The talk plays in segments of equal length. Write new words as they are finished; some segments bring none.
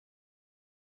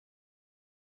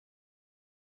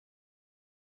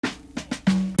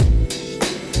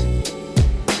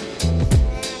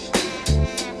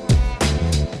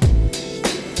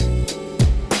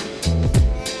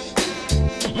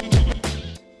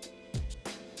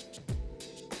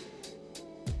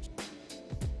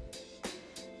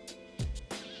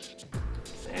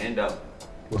SeeHendo.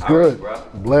 What's good? Bro?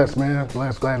 Blessed, man.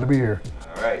 Blessed. Glad to be here.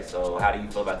 All right. So, how do you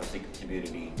feel about the sneaker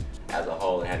community as a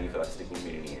whole, and how do you feel about the sneaker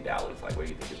community in Dallas? Like, where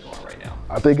do you think it's going right now?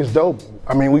 I think it's dope.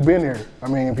 I mean, we've been here. I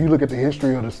mean, if you look at the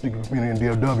history of the sneaker community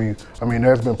in DFW, I mean,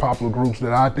 there's been popular groups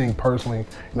that I think personally,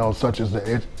 such as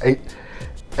the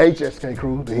HSK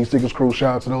crew, the Heat Seekers crew.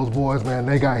 Shout out to those boys, man.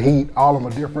 They got heat. All of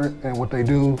them are different in what they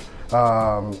do.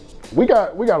 We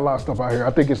got a lot of stuff out here.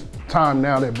 I think it's time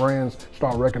now that brands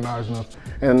start recognizing us.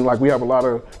 And like, we have a lot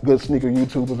of good sneaker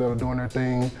YouTubers that are doing their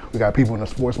thing. We got people in the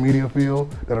sports media field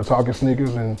that are talking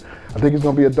sneakers, and I think it's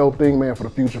gonna be a dope thing, man, for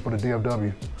the future for the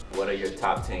DFW. What are your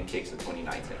top 10 kicks of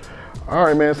 2019? All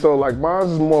right, man, so like mine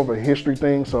is more of a history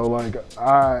thing. So like,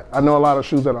 I know a lot of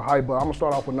shoes that are hype, but I'm gonna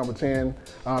start off with number 10.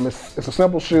 It's a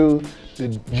simple shoe, the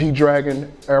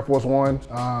G-Dragon Air Force One.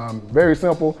 Very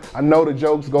simple. I know the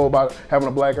jokes go about having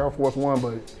a black Air Force One,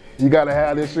 but you gotta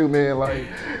have this shoe, man. Like,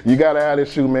 you gotta have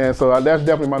this shoe, man. So that's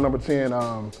definitely my number 10.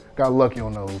 Got lucky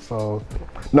on those. So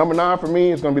number 9 for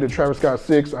me is gonna be the Travis Scott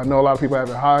 6. I know a lot of people have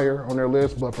it higher on their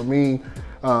list, but for me,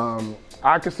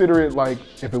 I consider it like,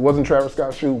 if it wasn't Travis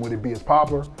Scott's shoe, would it be as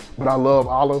popular? But I love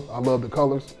olive, I love the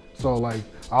colors. So like,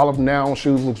 olive now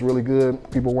shoes looks really good.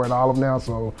 People wearing olive now,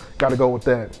 so gotta go with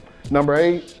that. Number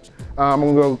 8,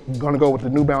 I'm gonna go with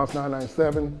the New Balance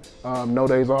 997, No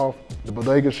Days Off, the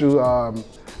bodega shoe.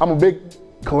 I'm a big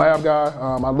collab guy.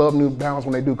 I love New Balance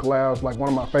when they do collabs. Like, one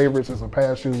of my favorites is a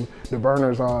past shoe, the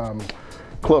Verner's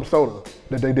Club Soda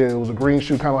that they did. It was a green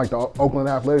shoe, kind of like the Oakland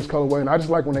Athletics colorway, and I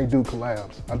just like when they do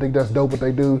collabs. I think that's dope what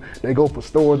they do. They go for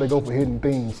stores, they go for hidden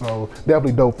things, so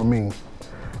definitely dope for me.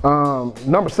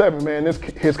 Number 7, man, this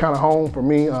hits kind of home for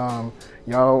me.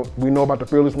 Y'all, we know about the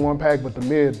Fearless One Pack, but the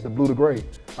mid, the Blue to Gray.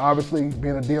 Obviously,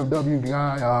 being a DFW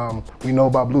guy, we know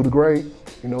about Blue to Gray.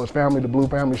 You know, his family, the Blue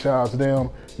family, shout out to them.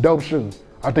 Dope shoe.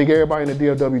 I think everybody in the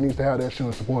DFW needs to have that shoe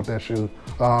and support that shoe.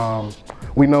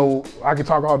 We know, I could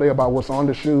talk all day about what's on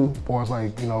the shoe, as far as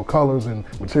like, colors and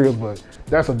materials, but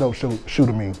that's a dope shoe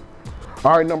to me.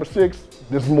 All right, number 6,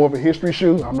 this is more of a history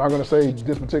shoe. I'm not gonna say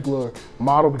this particular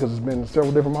model because it's been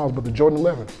several different models, but the Jordan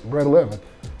 11, Bred 11.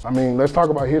 I mean, let's talk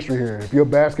about history here. If you're a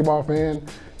basketball fan,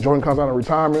 Jordan comes out of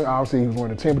retirement. Obviously, he was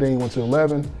wearing the 10, but then he went to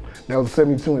 11. That was a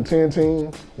 72 and 10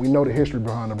 team. We know the history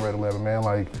behind the Bred 11, man.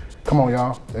 Like, come on,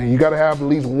 y'all. And you gotta have at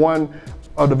least one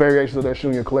of the variations of that shoe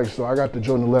in your collection. So I got the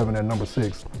Jordan 11 at number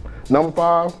 6. Number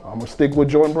 5, I'm gonna stick with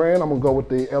Jordan brand. I'm gonna go with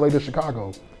the LA to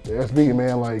Chicago, the SB,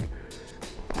 man. Like,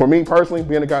 for me personally,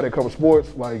 being a guy that covers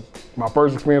sports, like, my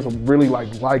first experience of really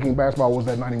liking basketball was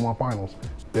that 91 finals,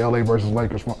 the LA versus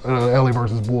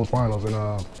Bulls finals,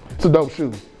 and it's a dope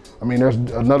shoe. I mean, there's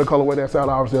another colorway that's out,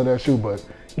 obviously, of that shoe, but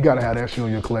you gotta have that shoe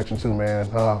in your collection too, man.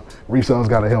 Resellers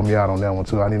gotta help me out on that one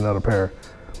too. I need another pair.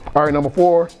 All right, number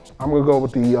 4, I'm gonna go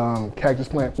with the Cactus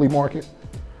Plant Flea Market.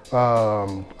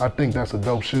 I think that's a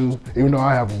dope shoe, even though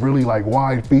I have really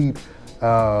wide feet.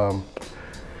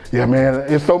 Yeah, man,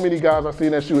 there's so many guys I've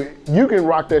seen that shoe. You can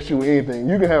rock that shoe with anything.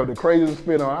 You can have the craziest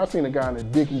fit on. I've seen a guy in a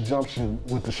Dickie jump shoe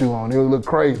with the shoe on. It would look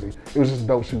crazy. It was just a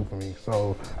dope shoe for me.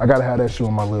 So I gotta have that shoe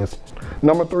on my list.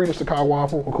 Number 3, the Chicago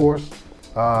Waffle, of course.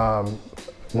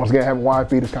 Once again, having wide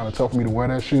feet, it's kind of tough for me to wear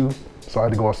that shoe. So I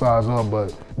had to go a size up,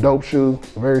 but dope shoe,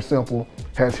 very simple,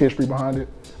 has history behind it.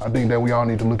 I think that we all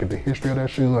need to look at the history of that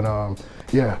shoe, and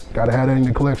yeah, gotta have that in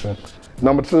your collection.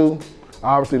 Number 2,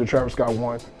 obviously the Travis Scott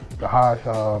 1. The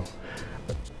high.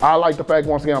 I like the fact,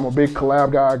 once again, I'm a big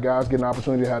collab guy. Guys get an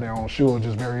opportunity to have their own shoe or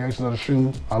just variations of the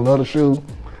shoe. I love the shoe.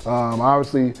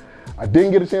 Obviously, I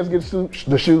didn't get a chance to get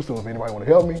the shoe, so if anybody want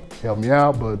to help me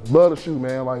out. But love the shoe,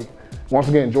 man. Like, once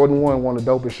again, Jordan 1, one of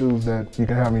the dopest shoes that you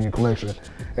can have in your collection.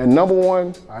 And number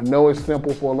 1, I know it's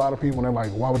simple for a lot of people, and they're like,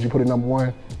 why would you put it number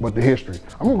 1? But the history.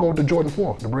 I'm gonna go with the Jordan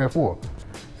 4, the Bred 4.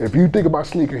 If you think about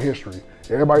sneaker history,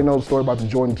 everybody knows the story about the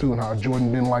Jordan 2 and how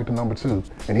Jordan didn't like the number 2.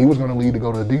 And he was gonna leave to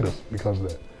go to Adidas because of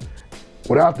that.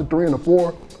 Without the 3 and the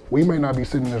 4, we may not be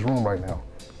sitting in this room right now.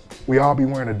 We all be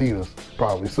wearing Adidas,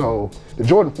 probably. So the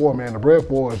Jordan 4, man, the Bred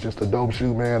 4 is just a dope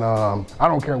shoe, man. I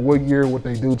don't care what year, what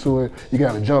they do to it. You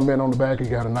got a Jumpman on the back, you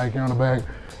got a Nike on the back.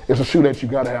 It's a shoe that you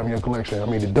gotta have in your collection. I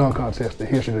mean, the dunk contest, the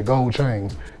history, the gold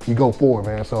chain, you go for it,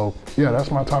 man. So yeah,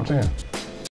 that's my top 10.